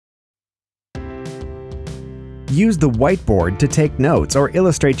Use the whiteboard to take notes or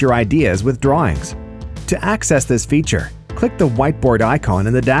illustrate your ideas with drawings. To access this feature, click the whiteboard icon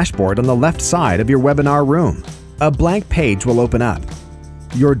in the dashboard on the left side of your webinar room. A blank page will open up.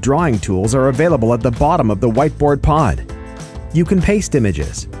 Your drawing tools are available at the bottom of the whiteboard pod. You can paste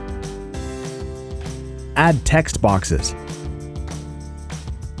images, add text boxes,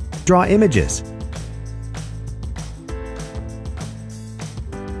 draw images,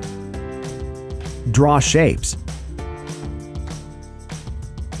 draw shapes.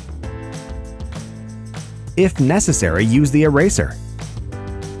 If necessary, use the eraser.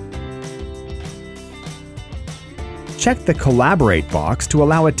 Check the Collaborate box to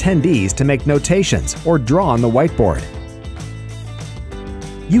allow attendees to make notations or draw on the whiteboard.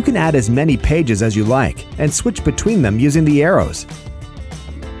 You can add as many pages as you like and switch between them using the arrows.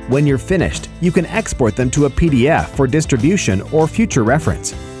 When you're finished, you can export them to a PDF for distribution or future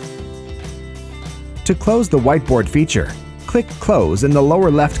reference. To close the whiteboard feature, click Close in the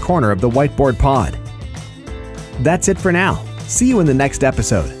lower left corner of the whiteboard pod. That's it for now. See you in the next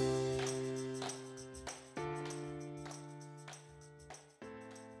episode.